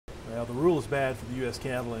Now, the rule is bad for the U.S.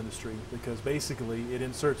 cattle industry because basically it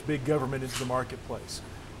inserts big government into the marketplace,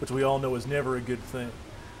 which we all know is never a good thing.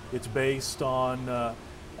 It's based on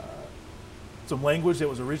some language that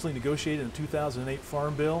was originally negotiated in the 2008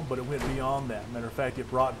 Farm Bill, but it went beyond that. Matter of fact, it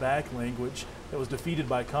brought back language that was defeated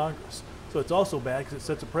by Congress. So it's also bad because it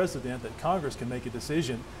sets a precedent that Congress can make a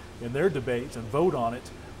decision in their debates and vote on it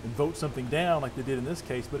and vote something down like they did in this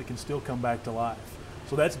case, but it can still come back to life.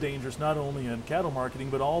 So that's dangerous not only in cattle marketing,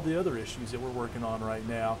 but all the other issues that we're working on right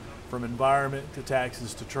now, from environment to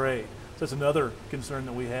taxes to trade. So that's another concern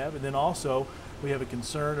that we have. And then also, we have a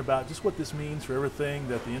concern about just what this means for everything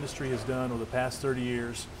that the industry has done over the past 30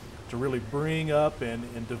 years to really bring up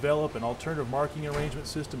and develop an alternative marketing arrangement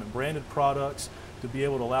system and branded products to be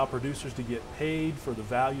able to allow producers to get paid for the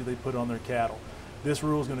value they put on their cattle. This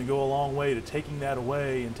rule is going to go a long way to taking that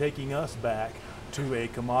away and taking us back to a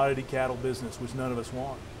commodity cattle business, which none of us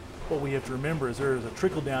want. What we have to remember is there is a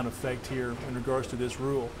trickle-down effect here in regards to this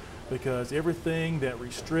rule, because everything that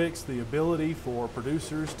restricts the ability for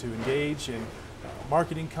producers to engage in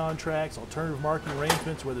marketing contracts, alternative marketing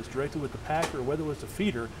arrangements, whether it's directly with the packer or whether it's a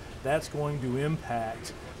feeder, that's going to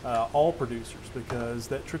impact all producers, because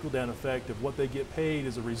that trickle-down effect of what they get paid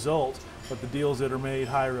is a result of the deals that are made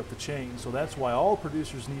higher up the chain. So that's why all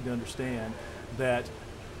producers need to understand that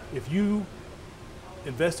if you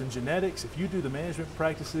invest in genetics, if you do the management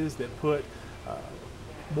practices that put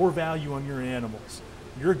more value on your animals,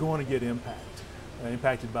 you're going to get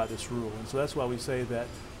impacted by this rule. And so that's why we say that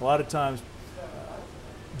a lot of times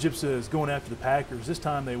GIPSA is going after the packers. This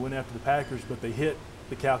time they went after the packers, but they hit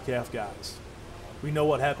the cow-calf guys. We know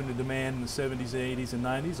what happened to demand in the 70s, 80s, and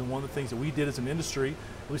 90s, and one of the things that we did as an industry,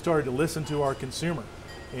 we started to listen to our consumer.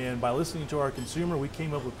 And by listening to our consumer, we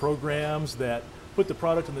came up with programs that put the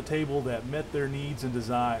product on the table that met their needs and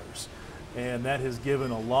desires. And that has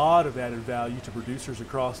given a lot of added value to producers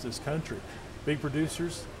across this country. Big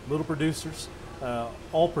producers, little producers,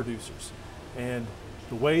 all producers. And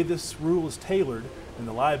the way this rule is tailored and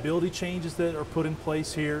the liability changes that are put in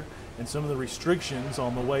place here and some of the restrictions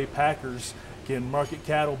on the way packers can market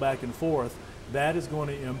cattle back and forth, that is going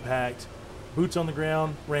to impact boots on the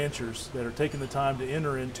ground ranchers that are taking the time to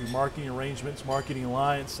enter into marketing arrangements, marketing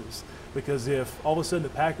alliances. Because if all of a sudden the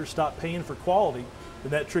packers stop paying for quality,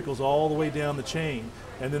 then that trickles all the way down the chain.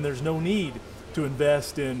 And then there's no need to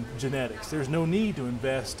invest in genetics. There's no need to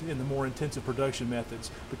invest in the more intensive production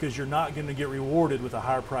methods because you're not going to get rewarded with a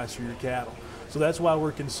higher price for your cattle. So that's why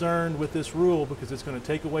we're concerned with this rule, because it's going to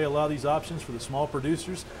take away a lot of these options for the small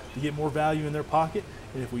producers to get more value in their pocket.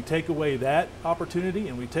 And if we take away that opportunity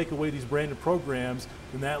and we take away these branded programs,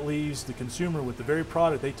 then that leaves the consumer with the very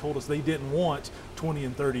product they told us they didn't want 20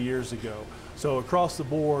 and 30 years ago. So across the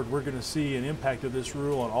board, we're going to see an impact of this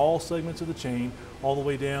rule on all segments of the chain, all the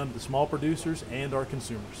way down to the small producers and our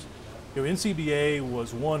consumers. You know, NCBA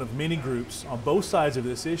was one of many groups on both sides of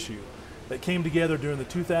this issue that came together during the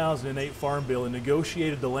 2008 Farm Bill and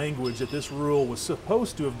negotiated the language that this rule was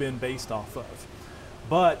supposed to have been based off of.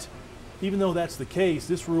 But even though that's the case,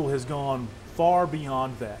 this rule has gone far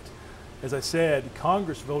beyond that. As I said,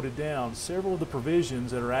 Congress voted down several of the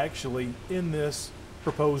provisions that are actually in this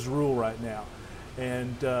proposed rule right now.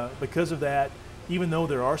 And because of that, even though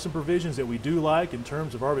there are some provisions that we do like in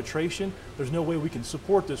terms of arbitration, there's no way we can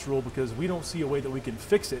support this rule because we don't see a way that we can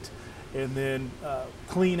fix it and then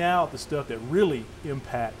clean out the stuff that really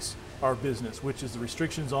impacts our business, which is the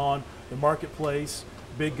restrictions on the marketplace,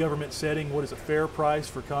 big government setting, what is a fair price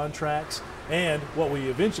for contracts, and what we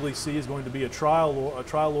eventually see is going to be a trial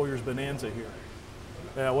lawyer's bonanza here.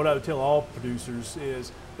 Now, what I would tell all producers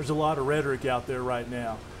is there's a lot of rhetoric out there right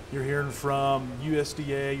now. You're hearing from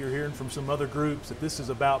USDA, you're hearing from some other groups that this is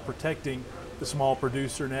about protecting the small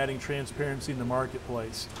producer and adding transparency in the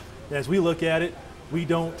marketplace. As we look at it, we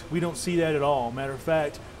don't see that at all. Matter of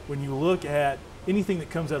fact, when you look at anything that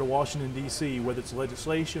comes out of Washington, D.C., whether it's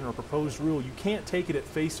legislation or proposed rule, you can't take it at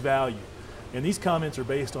face value. And these comments are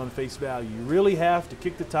based on face value. You really have to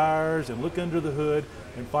kick the tires and look under the hood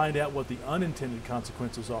and find out what the unintended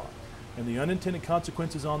consequences are. And the unintended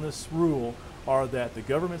consequences on this rule are that the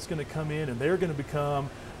government's going to come in and they're going to become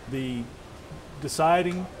the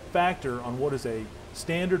deciding factor on what is a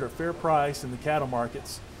standard or fair price in the cattle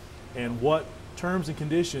markets and what terms and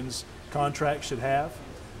conditions contracts should have.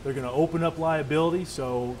 They're going to open up liability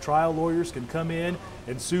so trial lawyers can come in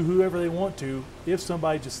and sue whoever they want to if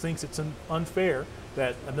somebody just thinks it's unfair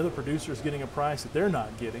that another producer is getting a price that they're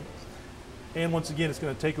not getting. And once again, it's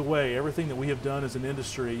going to take away everything that we have done as an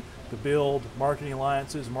industry to build marketing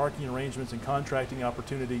alliances, marketing arrangements, and contracting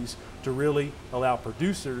opportunities to really allow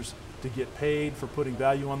producers to get paid for putting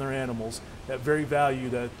value on their animals, that very value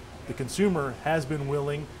that the consumer has been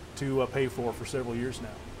willing to pay for several years now.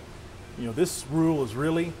 You know, this rule is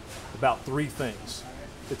really about three things.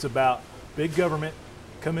 It's about big government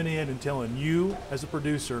coming in and telling you as a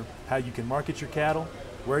producer how you can market your cattle,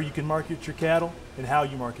 where you can market your cattle, and how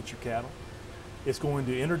you market your cattle. It's going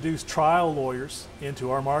to introduce trial lawyers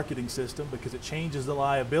into our marketing system because it changes the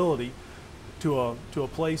liability to a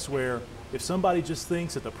place where if somebody just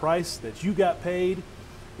thinks that the price that you got paid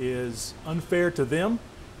is unfair to them,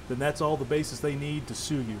 then that's all the basis they need to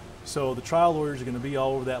sue you. So the trial lawyers are going to be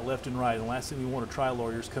all over that left and right. And the last thing we want are trial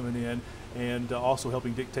lawyers coming in and also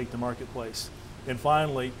helping dictate the marketplace. And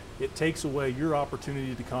finally, it takes away your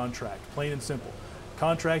opportunity to contract, plain and simple.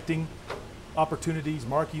 Contracting opportunities,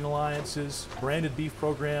 marketing alliances, branded beef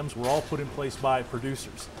programs were all put in place by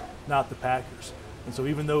producers, not the packers. And so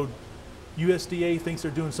even though USDA thinks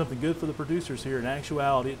they're doing something good for the producers here, in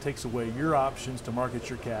actuality, it takes away your options to market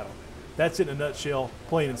your cattle. That's it in a nutshell,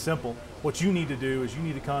 plain and simple. What you need to do is you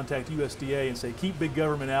need to contact USDA and say, keep big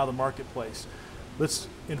government out of the marketplace. Let's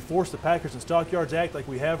enforce the Packers and Stockyards Act like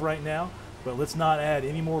we have right now, but let's not add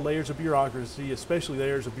any more layers of bureaucracy, especially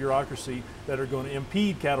layers of bureaucracy that are going to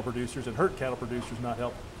impede cattle producers and hurt cattle producers, not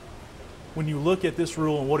help them. When you look at this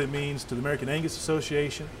rule and what it means to the American Angus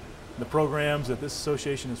Association, the programs that this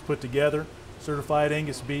association has put together, certified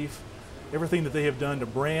Angus beef, everything that they have done to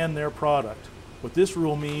brand their product, what this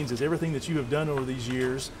rule means is everything that you have done over these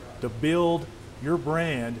years to build your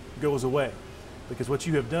brand goes away. Because what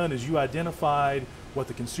you have done is you identified what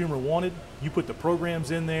the consumer wanted, you put the programs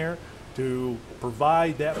in there to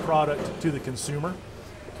provide that product to the consumer,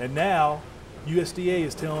 and now USDA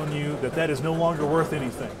is telling you that that is no longer worth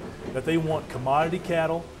anything, that they want commodity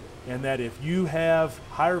cattle, and that if you have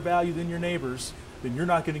higher value than your neighbors, then you're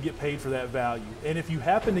not going to get paid for that value. And if you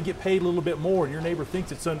happen to get paid a little bit more and your neighbor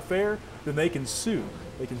thinks it's unfair, then they can sue.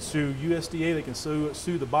 They can sue USDA, they can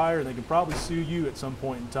sue the buyer, and they can probably sue you at some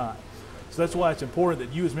point in time. So that's why it's important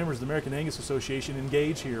that you as members of the American Angus Association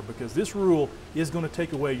engage here, because this rule is going to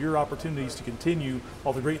take away your opportunities to continue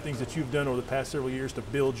all the great things that you've done over the past several years to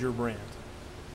build your brand.